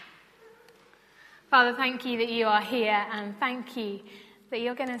Father, thank you that you are here, and thank you that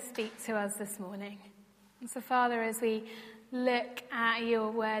you're going to speak to us this morning. And so, Father, as we look at your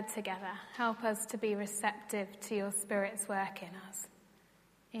word together, help us to be receptive to your Spirit's work in us.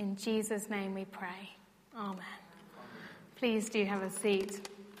 In Jesus' name we pray. Amen. Please do have a seat.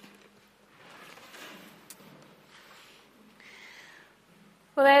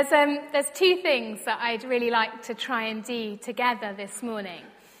 Well, there's two things that I'd really like to try and do together this morning.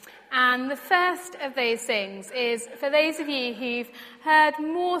 And the first of those things is for those of you who've heard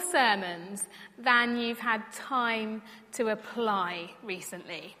more sermons than you've had time to apply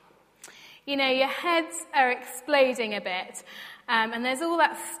recently. You know, your heads are exploding a bit, and there's all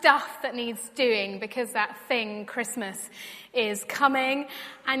that stuff that needs doing because that thing, Christmas, is coming,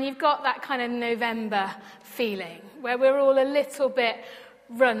 and you've got that kind of November feeling where we're all a little bit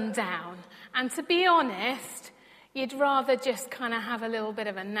run down. And to be honest, you'd rather just kind of have a little bit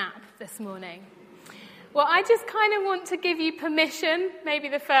of a nap this morning. Well, I just kind of want to give you permission, maybe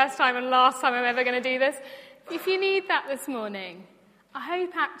the first time and last time I'm ever going to do this. If you need that this morning, I hope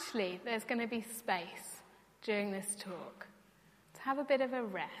actually there's going to be space during this talk to have a bit of a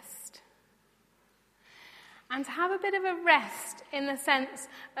rest. And to have a bit of a rest in the sense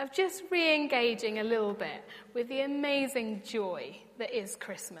of just re-engaging a little bit with the amazing joy that is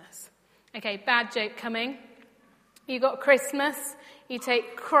Christmas. Okay, bad joke coming. You got Christmas, you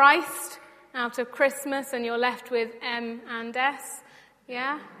take Christ out of Christmas and you're left with M and S.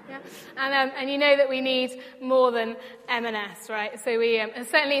 Yeah. And you know that we need more than M&S, right? So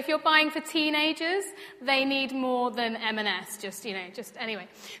certainly if you're buying for teenagers, they need more than M&S, just anyway.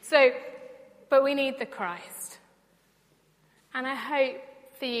 So, but we need the Christ. And I hope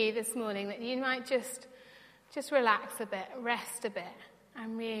for you this morning that you might just relax a bit, rest a bit,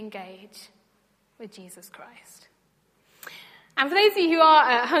 and re-engage with Jesus Christ. And for those of you who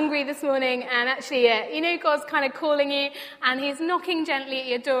are hungry this morning and actually, God's kind of calling you and he's knocking gently at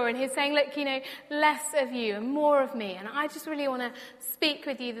your door and he's saying, look, less of you and more of me. And I just really want to speak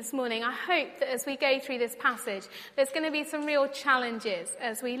with you this morning. I hope that as we go through this passage, there's going to be some real challenges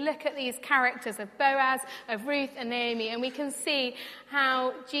as we look at these characters of Boaz, of Ruth and Naomi, and we can see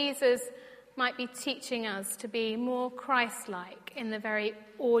how Jesus might be teaching us to be more Christ-like in the very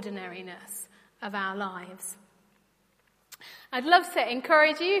ordinariness of our lives. I'd love to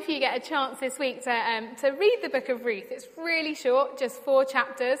encourage you, if you get a chance this week, to read the book of Ruth. It's really short, just 4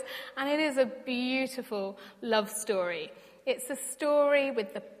 chapters, and it is a beautiful love story. It's a story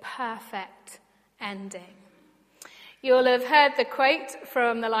with the perfect ending. You'll have heard the quote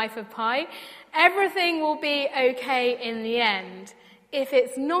from The Life of Pi, everything will be okay in the end. If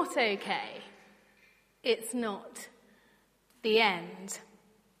it's not okay, it's not the end.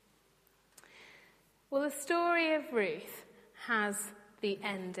 Well, the story of Ruth has the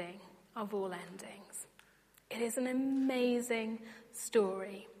ending of all endings. It is an amazing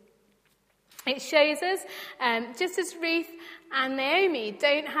story. It shows us, just as Ruth and Naomi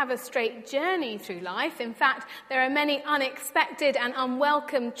don't have a straight journey through life, in fact, there are many unexpected and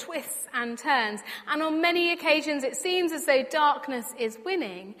unwelcome twists and turns, and on many occasions it seems as though darkness is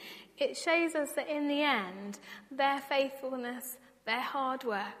winning. It shows us that in the end, their faithfulness, their hard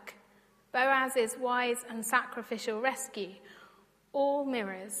work, Boaz's wise and sacrificial rescue, all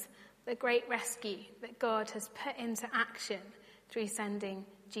mirrors the great rescue that God has put into action through sending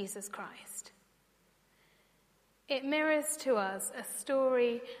Jesus Christ. It mirrors to us a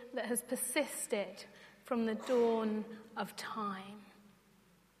story that has persisted from the dawn of time.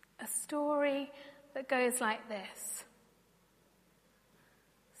 A story that goes like this.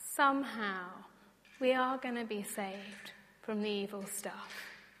 Somehow we are going to be saved from the evil stuff.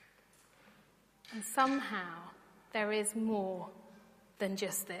 And somehow there is more than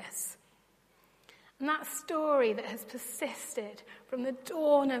just this. And that story that has persisted from the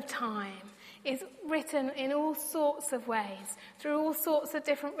dawn of time is written in all sorts of ways, through all sorts of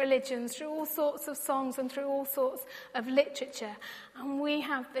different religions, through all sorts of songs and through all sorts of literature. And we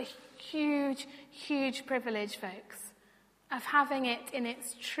have the huge, huge privilege, folks, of having it in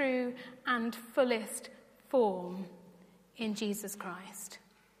its true and fullest form in Jesus Christ.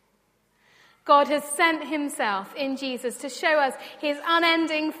 God has sent himself in Jesus to show us his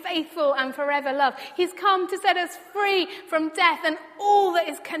unending, faithful and forever love. He's come to set us free from death and all that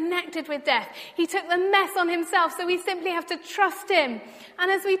is connected with death. He took the mess on himself, so we simply have to trust him. And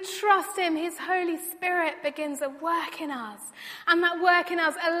as we trust him, his Holy Spirit begins a work in us. And that work in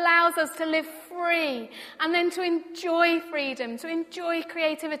us allows us to live free and then to enjoy freedom, to enjoy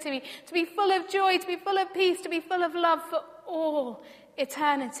creativity, to be full of joy, to be full of peace, to be full of love for all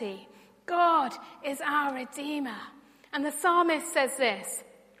eternity. God is our Redeemer. And the psalmist says this,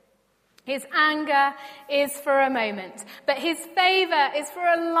 His anger is for a moment, but his favour is for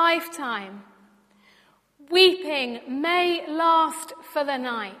a lifetime. Weeping may last for the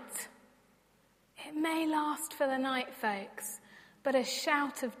night. It may last for the night, folks, but a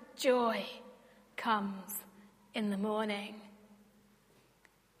shout of joy comes in the morning.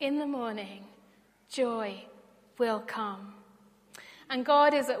 In the morning, joy will come. And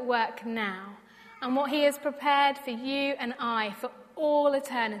God is at work now, and what he has prepared for you and I for all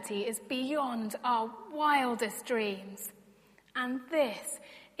eternity is beyond our wildest dreams. And this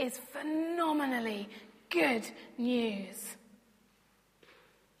is phenomenally good news.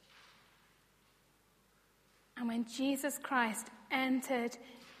 And when Jesus Christ entered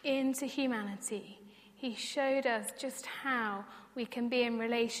into humanity, he showed us just how we can be in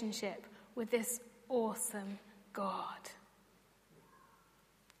relationship with this awesome God.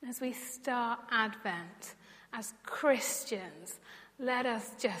 As we start Advent, as Christians, let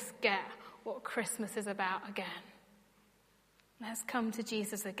us just get what Christmas is about again. Let's come to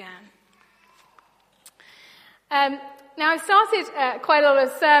Jesus again. Now, I've started quite a lot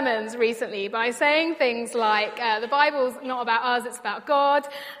of sermons recently by saying things like, the Bible's not about us, it's about God.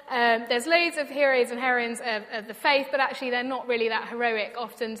 There's loads of heroes and heroines of the faith, but actually they're not really that heroic.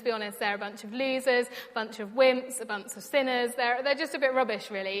 Often, to be honest, they're a bunch of losers, a bunch of wimps, a bunch of sinners. They're just a bit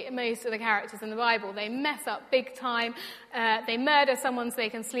rubbish, really, most of the characters in the Bible. They mess up big time. They murder someone so they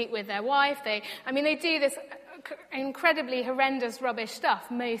can sleep with their wife. They do this incredibly horrendous rubbish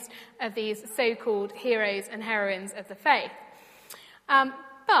stuff, most of these so-called heroes and heroines of the faith.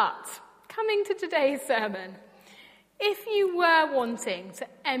 But coming to today's sermon, if you were wanting to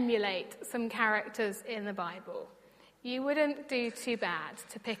emulate some characters in the Bible, you wouldn't do too bad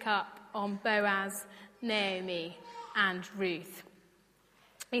to pick up on Boaz, Naomi, and Ruth.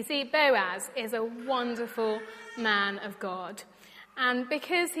 You see, Boaz is a wonderful man of God, and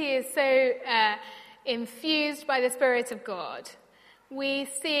because he is so infused by the Spirit of God, we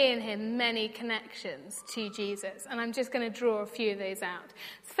see in him many connections to Jesus, and I'm just going to draw a few of those out.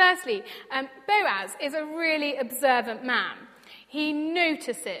 So firstly, Boaz is a really observant man. He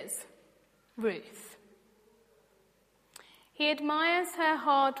notices Ruth. He admires her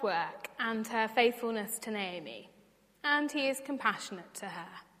hard work and her faithfulness to Naomi, and he is compassionate to her,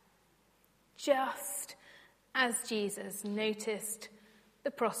 just as Jesus noticed the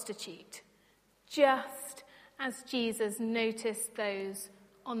prostitute. Just as Jesus noticed those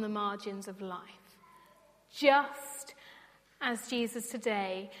on the margins of life. Just as Jesus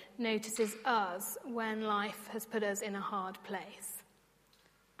today notices us when life has put us in a hard place.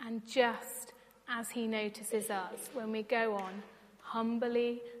 And just as he notices us when we go on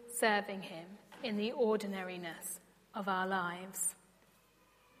humbly serving him in the ordinariness of our lives.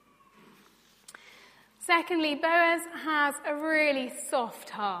 Secondly, Boaz has a really soft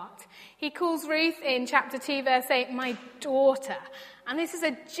heart. He calls Ruth in chapter 2, verse 8, my daughter. And this is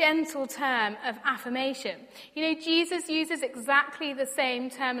a gentle term of affirmation. You know, Jesus uses exactly the same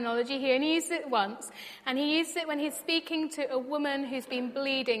terminology. He only used it once, and he used it when he's speaking to a woman who's been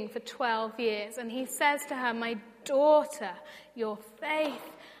bleeding for 12 years. And he says to her, my daughter, your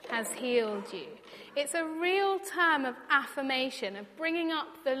faith has healed you. It's a real term of affirmation, of bringing up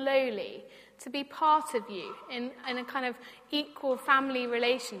the lowly to be part of you in a kind of equal family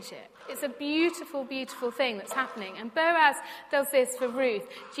relationship. It's a beautiful, beautiful thing that's happening. And Boaz does this for Ruth.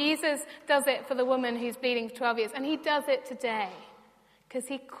 Jesus does it for the woman who's bleeding for 12 years. And he does it today because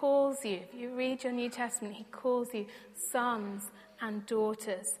he calls you. If you read your New Testament, he calls you sons and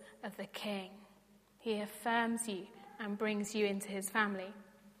daughters of the King. He affirms you and brings you into his family.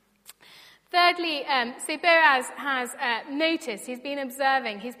 Thirdly, so Boaz has noticed, he's been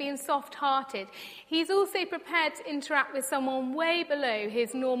observing, he's been soft-hearted. He's also prepared to interact with someone way below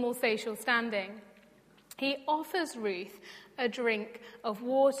his normal social standing. He offers Ruth a drink of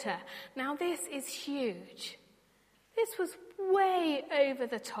water. Now this is huge. This was way over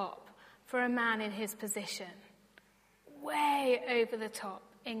the top for a man in his position. Way over the top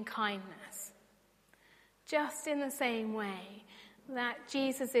in kindness. Just in the same way that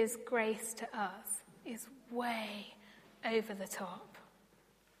Jesus' grace to us is way over the top.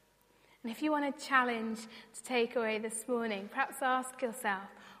 And if you want a challenge to take away this morning, perhaps ask yourself,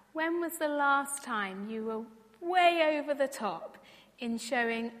 when was the last time you were way over the top in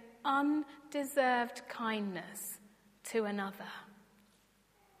showing undeserved kindness to another?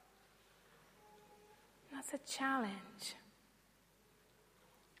 That's a challenge.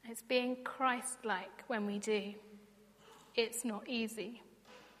 It's being Christ-like when we do. It's not easy.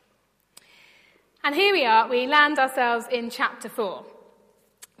 And here we are, we land ourselves in chapter 4.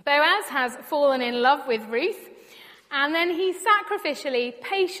 Boaz has fallen in love with Ruth, And then he sacrificially,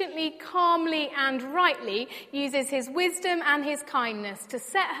 patiently, calmly, and rightly uses his wisdom and his kindness to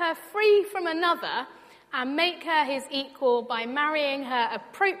set her free from another and make her his equal by marrying her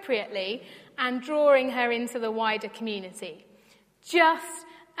appropriately and drawing her into the wider community. Just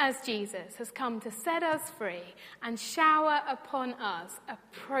as Jesus has come to set us free and shower upon us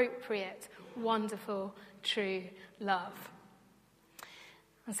appropriate, wonderful, true love.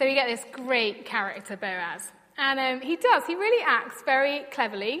 And so we get this great character, Boaz. And he really acts very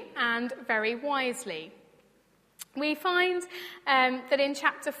cleverly and very wisely. We find that in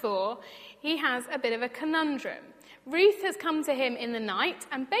chapter 4, he has a bit of a conundrum. Ruth has come to him in the night,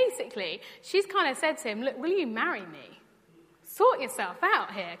 and basically, she's kind of said to him, look, will you marry me? Sort yourself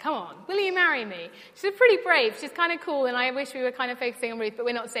out here, come on, will you marry me? She's pretty brave, she's kind of cool, and I wish we were kind of focusing on Ruth, but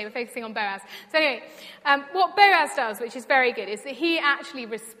we're not today, we're focusing on Boaz. So anyway, what Boaz does, which is very good, is that he actually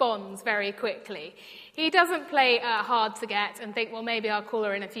responds very quickly. He doesn't play hard to get and think, well, maybe I'll call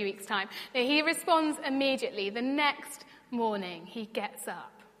her in a few weeks' time. No, he responds immediately. The next morning, he gets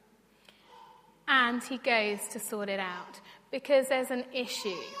up and he goes to sort it out because there's an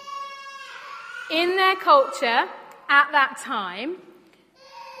issue. In their culture, at that time,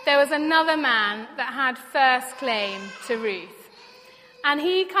 there was another man that had first claim to Ruth. And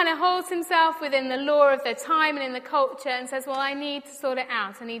he kind of holds himself within the law of their time and in the culture and says, well, I need to sort it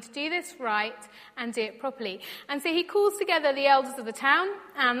out. I need to do this right and do it properly. And so he calls together the elders of the town,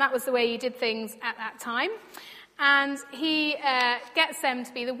 and that was the way you did things at that time. And he gets them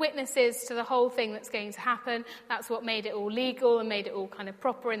to be the witnesses to the whole thing that's going to happen. That's what made it all legal and made it all kind of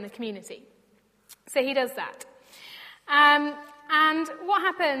proper in the community. So he does that. And what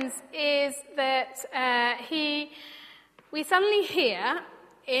happens is that we suddenly hear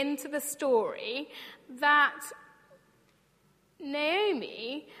into the story that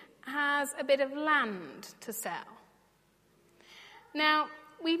Naomi has a bit of land to sell. Now,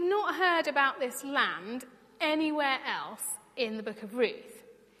 we've not heard about this land anywhere else in the book of Ruth.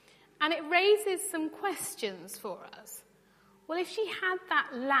 And it raises some questions for us. Well, if she had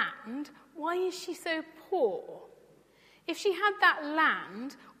that land, why is she so poor? If she had that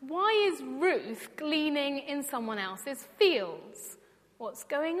land, why is Ruth gleaning in someone else's fields? What's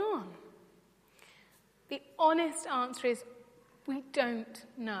going on? The honest answer is we don't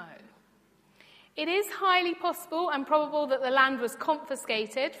know. It is highly possible and probable that the land was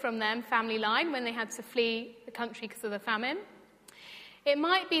confiscated from them family line when they had to flee the country because of the famine. It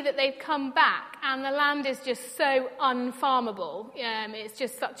might be that they've come back and the land is just so unfarmable, it's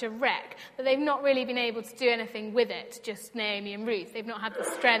just such a wreck, that they've not really been able to do anything with it, just Naomi and Ruth. They've not had the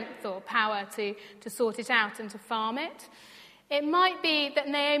strength or power to sort it out and to farm it. It might be that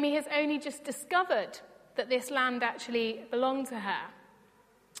Naomi has only just discovered that this land actually belonged to her.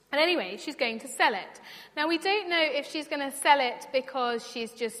 And anyway, she's going to sell it. Now, we don't know if she's going to sell it because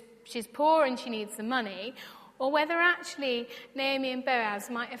she's poor and she needs the money, or whether actually Naomi and Boaz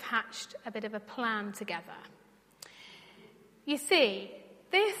might have hatched a bit of a plan together. You see,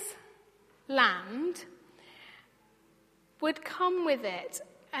 this land would come with it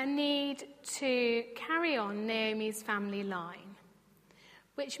a need to carry on Naomi's family line,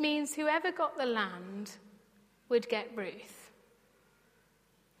 which means whoever got the land would get Ruth.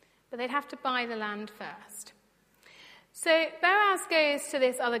 But they'd have to buy the land first. So Boaz goes to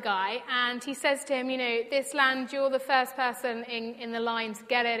this other guy and he says to him, this land, you're the first person in the line to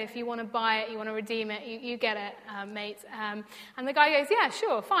get it. If you want to buy it, you want to redeem it, you get it, mate. And the guy goes, yeah,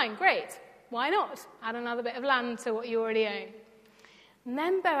 sure, fine, great. Why not? Add another bit of land to what you already own. And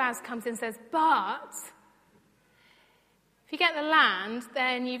then Boaz comes in and says, but if you get the land,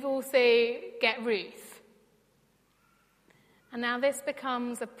 then you've also get Ruth. And now this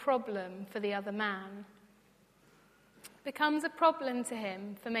becomes a problem for the other man. Becomes a problem to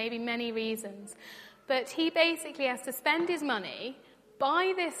him for maybe many reasons. But he basically has to spend his money,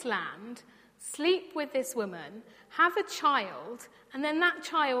 buy this land, sleep with this woman, have a child, and then that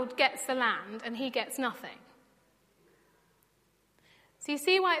child gets the land and he gets nothing. So you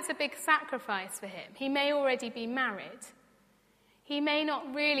see why it's a big sacrifice for him. He may already be married. He may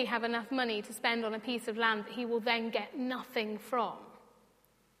not really have enough money to spend on a piece of land that he will then get nothing from.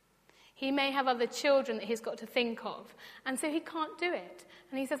 He may have other children that he's got to think of. And so he can't do it.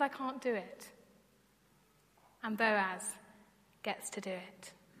 And he says, I can't do it. And Boaz gets to do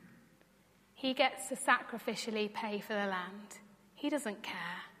it. He gets to sacrificially pay for the land. He doesn't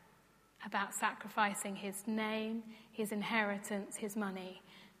care about sacrificing his name, his inheritance, his money,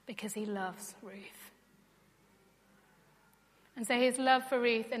 because he loves Ruth. And so his love for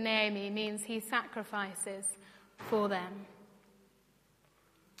Ruth and Naomi means he sacrifices for them.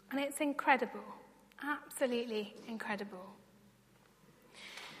 And it's incredible. Absolutely incredible.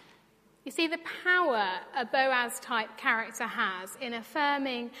 You see, the power a Boaz-type character has in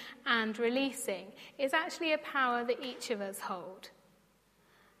affirming and releasing is actually a power that each of us hold,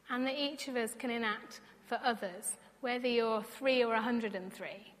 and that each of us can enact for others, whether you're 3 or 103.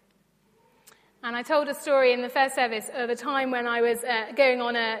 And I told a story in the first service of a time when I was going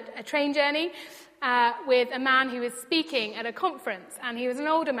on a train journey with a man who was speaking at a conference, and he was an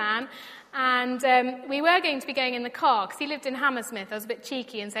older man, and we were going to be going in the car because he lived in Hammersmith. I was a bit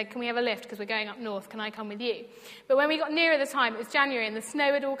cheeky and said, can we have a lift because we're going up north, can I come with you? But when we got nearer the time, it was January and the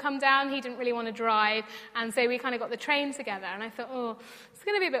snow had all come down, he didn't really want to drive, and so we kind of got the train together, and I thought, it's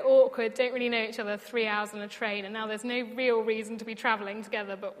going to be a bit awkward, don't really know each other, 3 hours on a train, and now there's no real reason to be travelling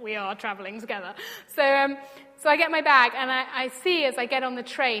together, but we are travelling together. So I get my bag, and I see as I get on the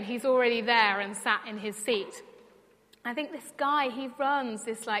train, he's already there and sat in his seat. I think this guy, he runs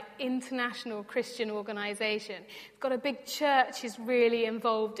this international Christian organisation. He's got a big church he's really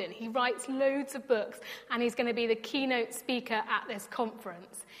involved in. He writes loads of books, and he's going to be the keynote speaker at this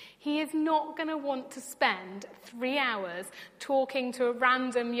conference. He is not going to want to spend 3 hours talking to a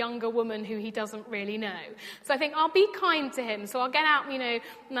random younger woman who he doesn't really know. So I think I'll be kind to him. So I'll get out,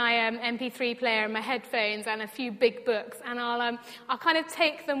 my MP3 player and my headphones and a few big books, and I'll kind of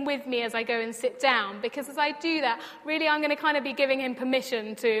take them with me as I go and sit down, because as I do that, really I'm going to kind of be giving him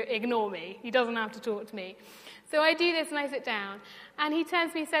permission to ignore me. He doesn't have to talk to me. So I do this and I sit down, and he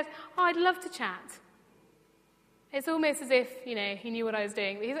turns to me and says, I'd love to chat. It's almost as if, he knew what I was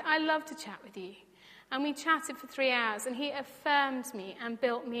doing. But he said, I'd love to chat with you. And we chatted for 3 hours, and he affirmed me and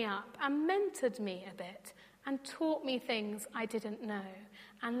built me up and mentored me a bit and taught me things I didn't know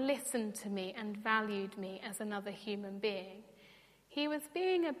and listened to me and valued me as another human being. He was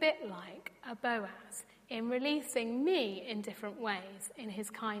being a bit like a Boaz in releasing me in different ways in his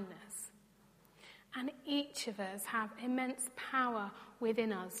kindness. And each of us have immense power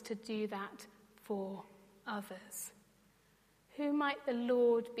within us to do that for others. Who might the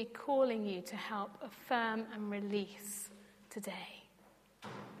Lord be calling you to help affirm and release today?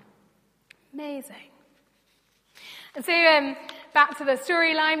 Amazing. And so back to the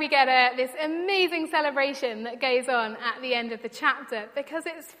storyline, we get this amazing celebration that goes on at the end of the chapter because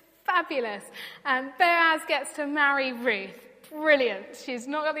it's fabulous. Boaz gets to marry Ruth. Brilliant. She's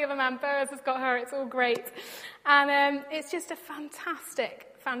not got the other man. Boaz has got her. It's all great. And it's just a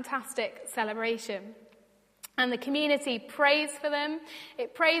fantastic, fantastic celebration. And the community prays for them.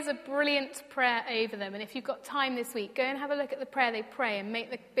 It prays a brilliant prayer over them. And if you've got time this week, go and have a look at the prayer they pray and make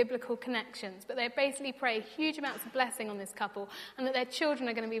the biblical connections. But they basically pray huge amounts of blessing on this couple, and that their children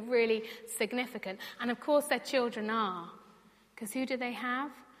are going to be really significant. And of course their children are. Because who do they have?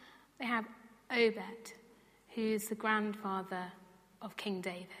 They have Obed, who's the grandfather of King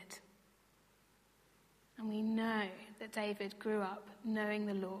David. And we know that David grew up knowing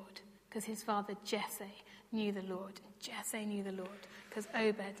the Lord because his father Jesse knew the Lord. Jesse knew the Lord because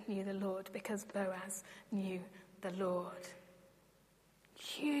Obed knew the Lord, because Boaz knew the Lord.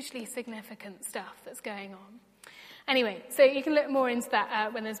 Hugely significant stuff that's going on. Anyway, so you can look more into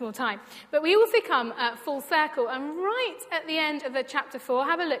that when there's more time. But we also come full circle, and right at the end of the chapter 4,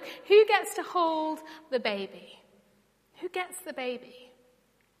 have a look. Who gets to hold the baby? Who gets the baby?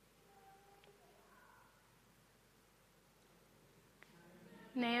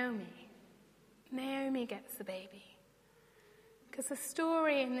 Naomi. Naomi gets the baby. Because the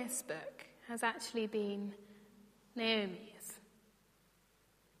story in this book has actually been Naomi's.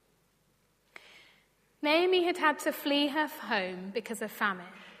 Naomi had had to flee her home because of famine.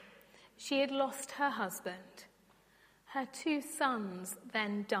 She had lost her husband. Her 2 sons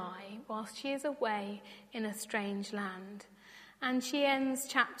then die whilst she is away in a strange land. And she ends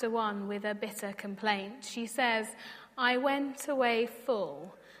chapter 1 with a bitter complaint. She says, I went away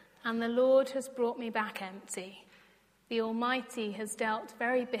full, and the Lord has brought me back empty. The Almighty has dealt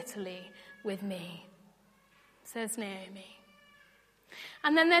very bitterly with me, says Naomi.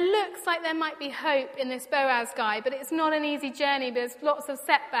 And then there looks like there might be hope in this Boaz guy, but it's not an easy journey. There's lots of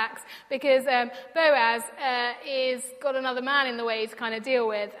setbacks because Boaz is got another man in the way to kind of deal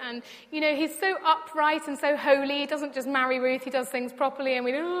with. And, he's so upright and so holy. He doesn't just marry Ruth. He does things properly. And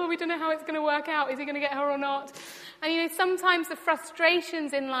we don't know how it's going to work out. Is he going to get her or not? And, sometimes the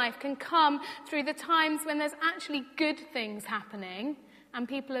frustrations in life can come through the times when there's actually good things happening and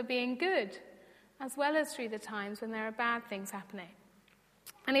people are being good, as well as through the times when there are bad things happening.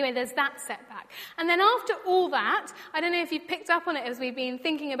 Anyway, there's that setback. And then after all that, I don't know if you've picked up on it as we've been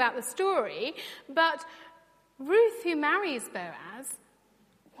thinking about the story, but Ruth, who marries Boaz,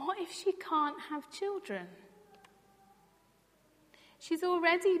 what if she can't have children? she's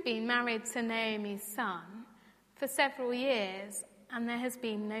already been married to Naomi's son for several years, and there has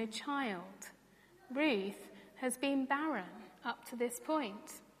been no child. Ruth has been barren up to this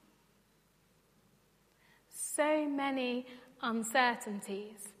point. So many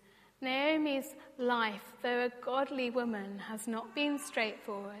uncertainties. Naomi's life, though a godly woman, has not been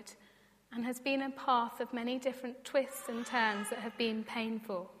straightforward and has been a path of many different twists and turns that have been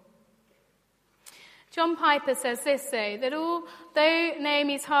painful. John Piper says this, though, that although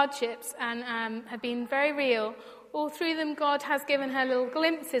Naomi's hardships have been very real, all through them God has given her little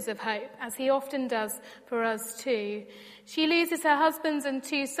glimpses of hope, as he often does for us too. She loses her husband and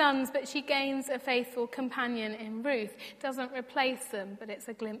 2 sons, but she gains a faithful companion in Ruth. It doesn't replace them, but it's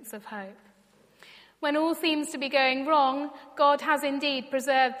a glimpse of hope. When all seems to be going wrong, God has indeed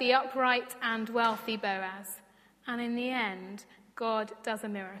preserved the upright and wealthy Boaz. And in the end, God does a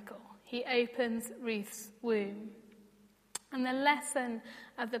miracle. He opens Ruth's womb. And the lesson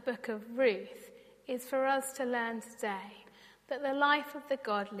of the book of Ruth is for us to learn today that the life of the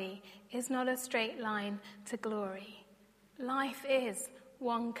godly is not a straight line to glory. Life is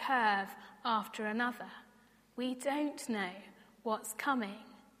one curve after another. We don't know what's coming,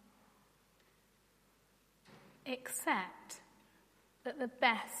 except that the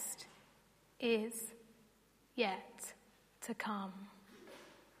best is yet to come.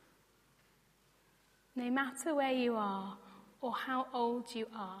 No matter where you are or how old you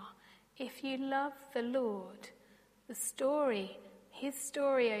are, if you love the Lord, his story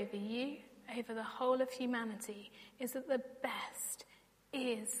over you, over the whole of humanity, is that the best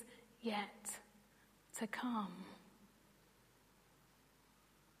is yet to come.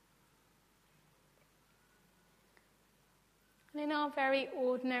 And in our very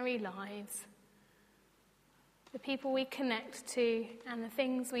ordinary lives, the people we connect to and the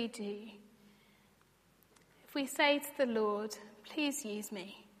things we do, if we say to the Lord, please use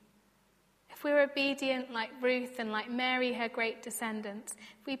me, if we're obedient like Ruth and like Mary, her great descendants,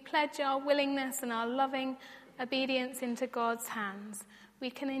 if we pledge our willingness and our loving obedience into God's hands, we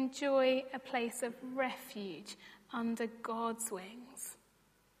can enjoy a place of refuge under God's wings.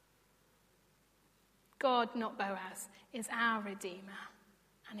 God, not Boaz, is our Redeemer,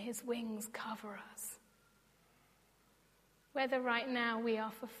 and his wings cover us. Whether right now we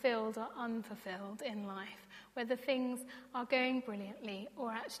are fulfilled or unfulfilled in life, whether things are going brilliantly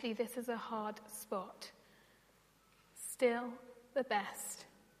or actually this is a hard spot, still the best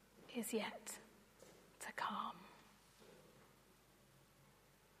is yet to come.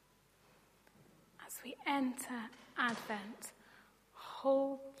 As we enter Advent,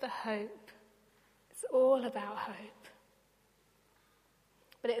 hold the hope. It's all about hope.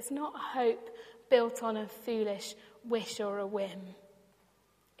 But it's not hope built on a foolish wish or a whim.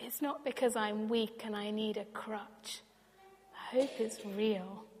 It's not because I'm weak and I need a crutch. Hope is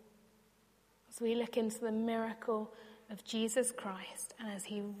real. As we look into the miracle of Jesus Christ and as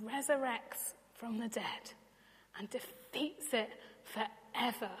he resurrects from the dead and defeats it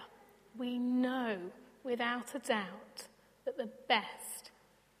forever, we know without a doubt that the best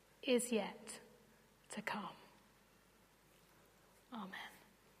is yet to come. Amen.